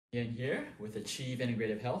Again here with Achieve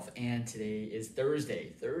Integrative Health, and today is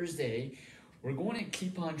Thursday. We're going to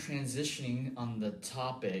keep on transitioning on the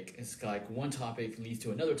topic. It's like one topic leads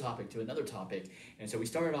to another topic and so we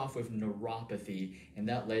started off with neuropathy, and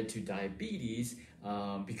that led to diabetes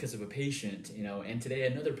because of a patient, and today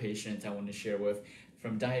another patient I want to share with.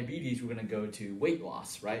 From diabetes, we're going to go to weight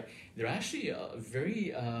loss, right? They're actually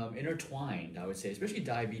very intertwined, I would say, especially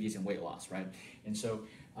diabetes and weight loss, right? And so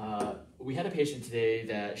we had a patient today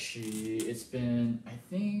that it's been, I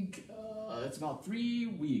think, it's about 3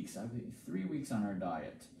 weeks, I think 3 weeks on our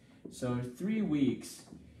diet. So 3 weeks,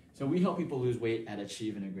 so we help people lose weight at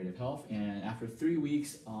Achieve Integrative Health, and after 3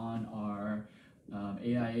 weeks on our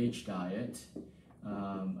AIH diet,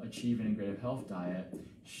 Achieve Integrative Health diet,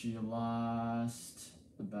 she lost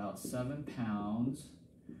about 7 pounds,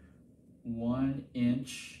 1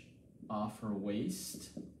 inch off her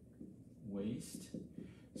waist.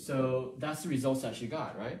 So that's the results that she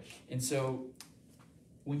got, right? And so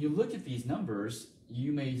when you look at these numbers,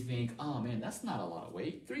 you may think, oh man, that's not a lot of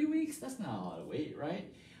weight. 3 weeks, that's not a lot of weight, right?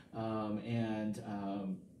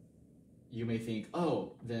 You may think,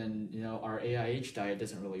 oh, then our AIH diet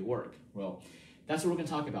doesn't really work. Well, that's what we're going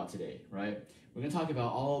to talk about today, right? We're going to talk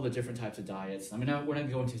about all the different types of diets. I mean, we're not going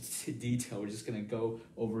to go into detail. We're just going to go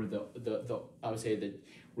over I would say that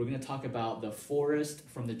we're going to talk about the forest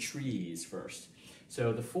from the trees first.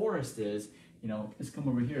 So the forest is, let's come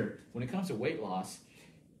over here. When it comes to weight loss,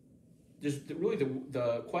 there's really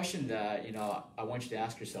the question that, I want you to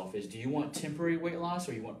ask yourself is, do you want temporary weight loss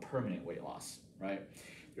or you want permanent weight loss, right?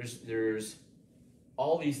 There's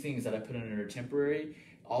all these things that I put under temporary,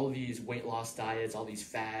 all of these weight loss diets, all these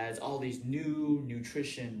fads, all these new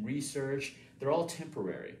nutrition research, they're all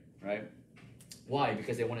temporary, right? Why?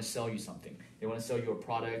 Because they want to sell you something. They want to sell you a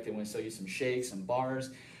product. They want to sell you some shakes, some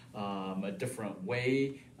bars, a different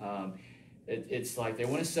way. It's like they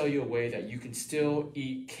want to sell you a way that you can still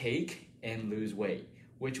eat cake and lose weight,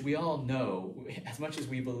 which we all know. As much as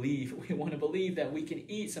we want to believe that we can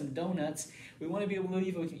eat some donuts, we want to be able to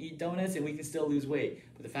believe we can eat donuts and we can still lose weight.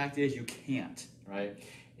 But the fact is you can't, right?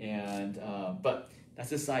 And but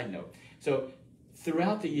that's a side note. So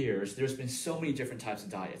throughout the years, there's been so many different types of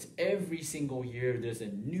diets. Every single year, there's a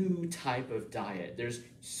new type of diet. There's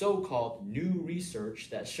so-called new research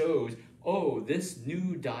that shows, oh, this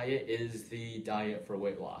new diet is the diet for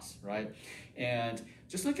weight loss, right? And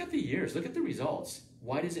just look at the years, look at the results.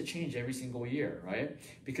 Why does it change every single year, right?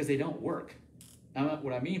 Because they don't work.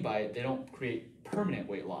 What I mean by it, they don't create permanent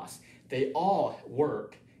weight loss. They all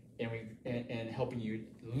work in helping you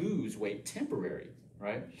lose weight temporary,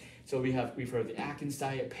 right? So we've heard the Atkins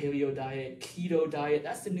diet, paleo diet, keto diet.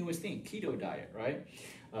 That's the newest thing, keto diet, right?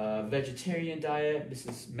 Vegetarian diet. This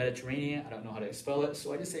is Mediterranean. I don't know how to spell it,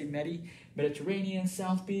 so I just say Mediterranean,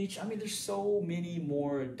 South Beach. I mean, there's so many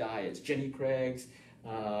more diets. Jenny Craig's,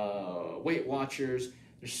 Weight Watchers.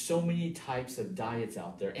 There's so many types of diets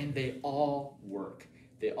out there, and they all work.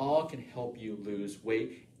 They all can help you lose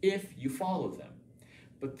weight if you follow them.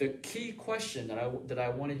 But the key question that I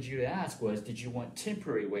wanted you to ask was, did you want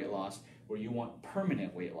temporary weight loss or you want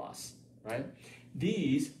permanent weight loss, right?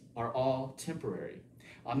 These are all temporary.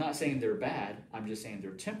 I'm not saying they're bad, I'm just saying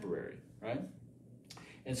they're temporary, right?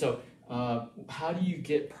 And so how do you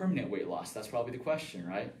get permanent weight loss? That's probably the question,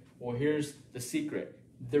 right? Well, here's the secret.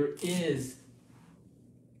 There is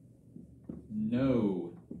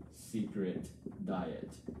no secret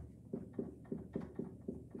diet.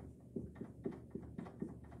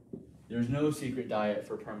 There's no secret diet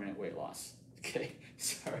for permanent weight loss. Okay,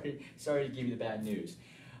 sorry to give you the bad news.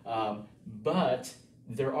 But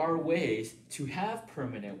there are ways to have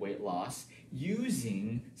permanent weight loss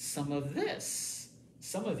using some of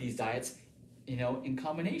these diets, in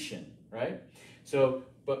combination, right? So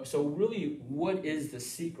really, what is the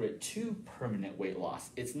secret to permanent weight loss?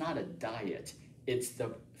 It's not a diet. It's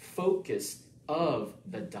the focus of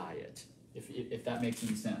the diet, if that makes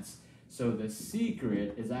any sense. So the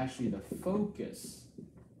secret is actually the focus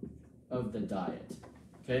of the diet,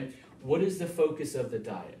 okay? What is the focus of the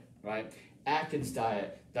diet, right? Atkins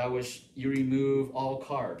diet, that was you remove all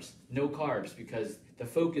carbs, no carbs, because the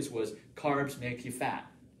focus was carbs make you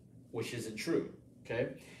fat, which isn't true, okay?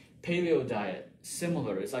 Paleo diet,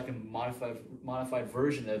 similar. It's like a modified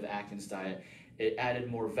version of the Atkins diet. It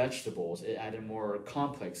added more vegetables. It added more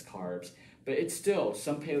complex carbs. But it's still,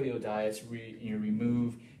 some paleo diets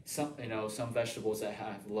remove some vegetables that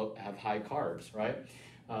have high carbs, right?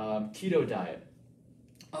 Keto diet.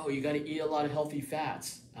 Oh, you got to eat a lot of healthy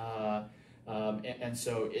fats, and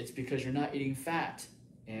so it's because you're not eating fat,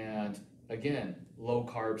 and again, low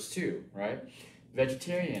carbs too, right?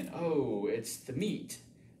 Vegetarian. Oh, it's the meat.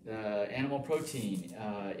 Animal protein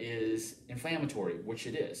is inflammatory, which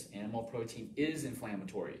it is. Animal protein is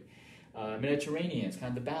inflammatory. Mediterranean is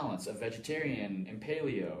kind of the balance of vegetarian and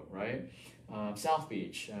paleo, right? South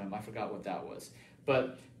Beach, I forgot what that was.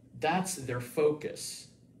 But that's their focus,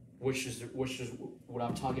 which is what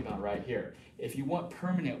I'm talking about right here. If you want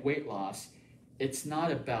permanent weight loss, it's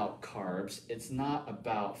not about carbs, it's not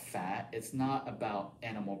about fat, it's not about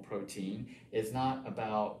animal protein, it's not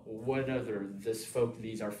about what other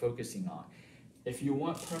these are focusing on. If you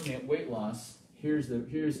want permanent weight loss, here's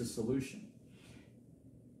the solution.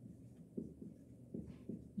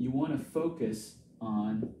 You want to focus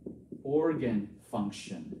on organ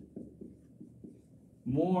function.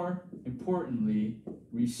 More importantly,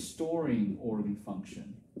 restoring organ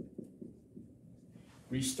function.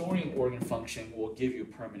 Restoring organ function will give you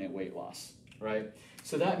permanent weight loss, right?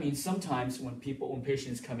 So that means sometimes when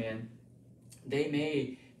patients come in, they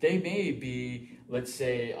may be, let's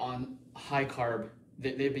say, on high carb.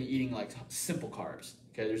 They've been eating like simple carbs.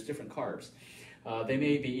 Okay, there's different carbs. They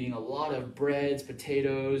may be eating a lot of breads,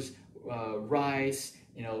 potatoes, rice,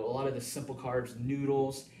 a lot of the simple carbs,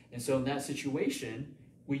 noodles. And so in that situation,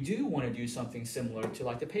 we do want to do something similar to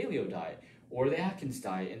like the paleo diet or the Atkins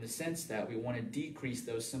diet, in the sense that we want to decrease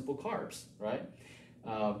those simple carbs, right?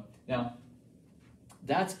 Now,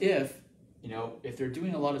 that's if they're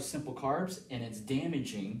doing a lot of simple carbs and it's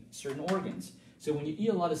damaging certain organs. So when you eat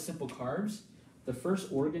a lot of simple carbs, the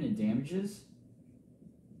first organ it damages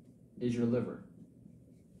is your liver.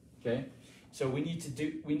 Okay? So we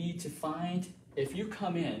need to find, if you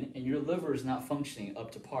come in and your liver is not functioning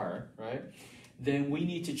up to par, right? Then we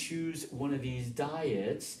need to choose one of these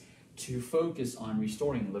diets to focus on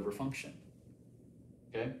restoring liver function.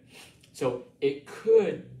 Okay? So it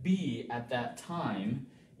could be at that time,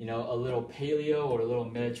 a little paleo or a little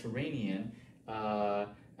Mediterranean,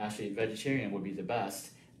 actually vegetarian would be the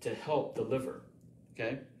best, to help the liver.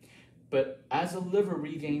 Okay? But as the liver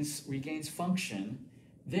regains function,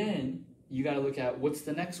 then you got to look at what's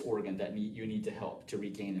the next organ that you need to help to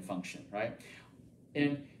regain the function, right?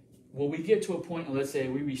 And when we get to a point, let's say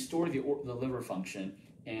we restore the liver function,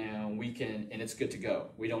 and it's good to go.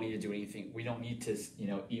 We don't need to do anything. We don't need to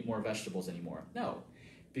eat more vegetables anymore. No,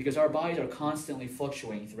 because our bodies are constantly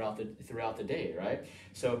fluctuating throughout the day, right?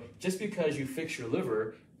 So just because you fix your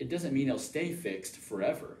liver, it doesn't mean it'll stay fixed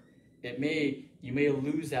forever. You may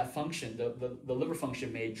lose that function. The liver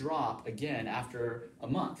function may drop again after a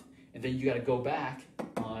month, and then you got to go back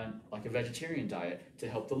on like a vegetarian diet to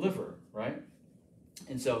help the liver, right?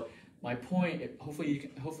 And so my point, hopefully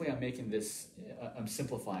I'm making this, I'm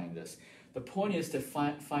simplifying this. The point is to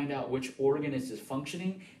find out which organ is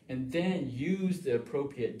dysfunctioning, and then use the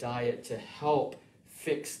appropriate diet to help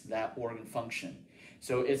fix that organ function.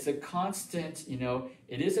 So it's a constant,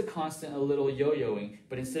 it is a constant, a little yo-yoing,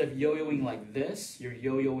 but instead of yo-yoing like this, you're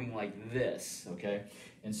yo-yoing like this, okay?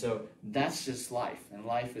 And so that's just life, and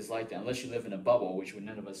life is like that, unless you live in a bubble, which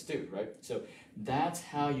none of us do, right? So that's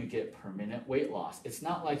how you get permanent weight loss. It's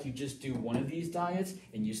not like you just do one of these diets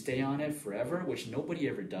and you stay on it forever, which nobody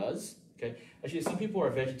ever does, okay? Actually, some people are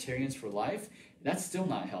vegetarians for life. That's still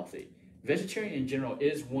not healthy. Vegetarian in general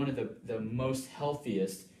is one of the most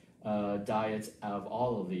healthiest diets of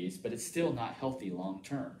all of these, but it's still not healthy long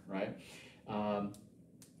term, right?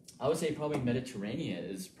 I would say probably Mediterranean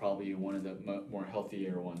is probably one of the more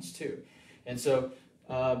healthier ones too. And so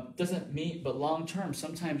doesn't mean, but long term,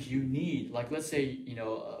 sometimes you need, like let's say,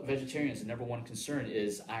 vegetarians, the number one concern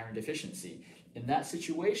is iron deficiency. In that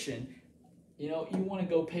situation, you want to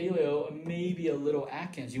go paleo, maybe a little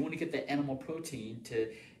Atkins. You want to get the animal protein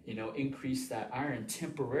to increase that iron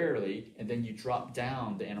temporarily, and then you drop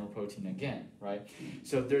down the animal protein again, right?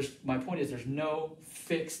 So my point is there's no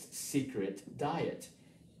fixed secret diet.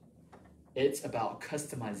 It's about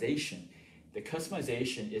customization. The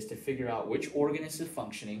customization is to figure out which organ is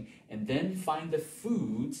functioning, and then find the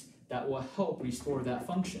foods that will help restore that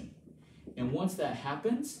function. And once that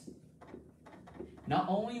happens, not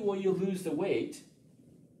only will you lose the weight,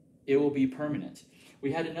 it will be permanent.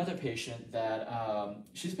 We had another patient that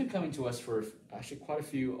she's been coming to us for actually quite a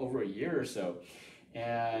few, over a year or so,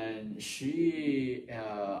 and she,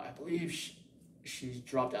 I believe she's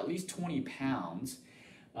dropped at least 20 pounds.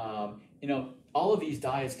 All of these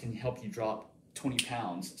diets can help you drop 20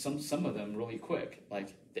 pounds, some of them really quick.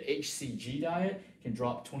 Like the HCG diet can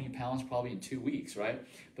drop 20 pounds probably in 2 weeks, right?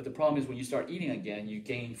 But the problem is when you start eating again, you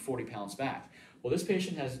gain 40 pounds back. Well, this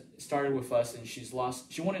patient has started with us, and she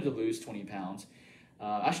wanted to lose 20 pounds.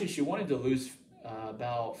 Actually, she wanted to lose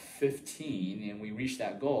about 15, and we reached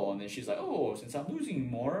that goal. And then she's like, oh, since I'm losing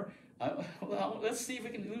more, well, let's see if we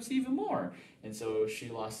can lose even more. And so she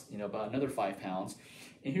lost, about another 5 pounds.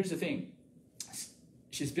 And here's the thing.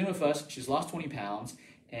 She's been with us. She's lost 20 pounds.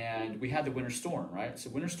 And we had the winter storm, right? So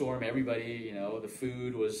winter storm, everybody, the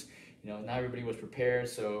food was, not everybody was prepared.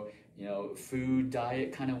 So, food,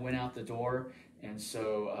 diet kind of went out the door. And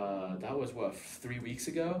so that was, 3 weeks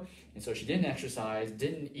ago? And so she didn't exercise,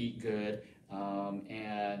 didn't eat good.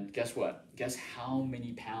 And guess what? Guess how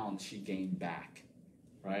many pounds she gained back,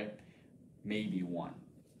 right? Maybe one.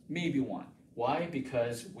 Maybe one. Why?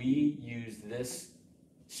 Because we use this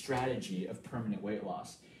strategy of permanent weight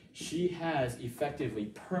loss. She has effectively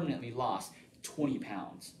permanently lost 20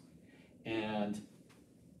 pounds. And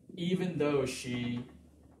even though she,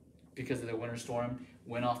 because of the winter storm,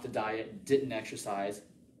 went off the diet, didn't exercise,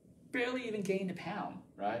 barely even gained a pound,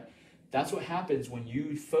 right? That's what happens when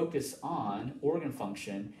you focus on organ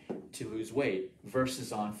function to lose weight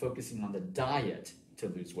versus on focusing on the diet to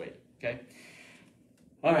lose weight, okay?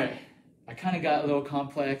 All right, I kind of got a little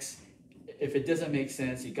complex. If it doesn't make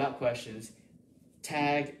sense, you got questions,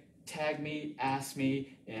 tag me, ask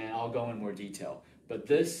me, and I'll go in more detail. But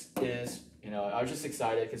this is, I was just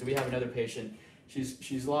excited because we have another patient.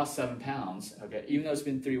 She's lost 7 pounds, okay, even though it's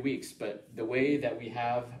been 3 weeks, but the way that we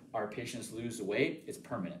have our patients lose the weight is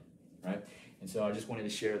permanent, right? And so I just wanted to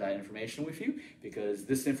share that information with you because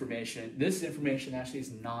this information actually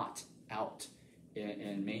is not out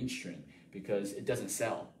in mainstream because it doesn't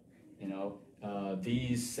sell,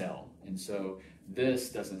 these sell, and so this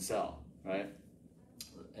doesn't sell, right?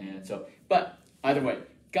 And so, but either way,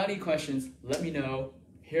 got any questions, let me know.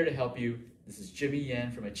 Here to help you. This is Jimmy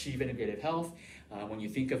Yen from Achieve Integrative Health. When you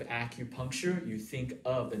think of acupuncture, you think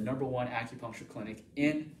of the #1 acupuncture clinic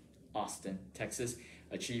in Austin, Texas,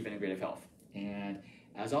 Achieve Integrative Health. And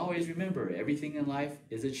as always, remember, everything in life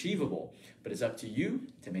is achievable, but it's up to you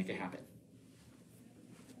to make it happen.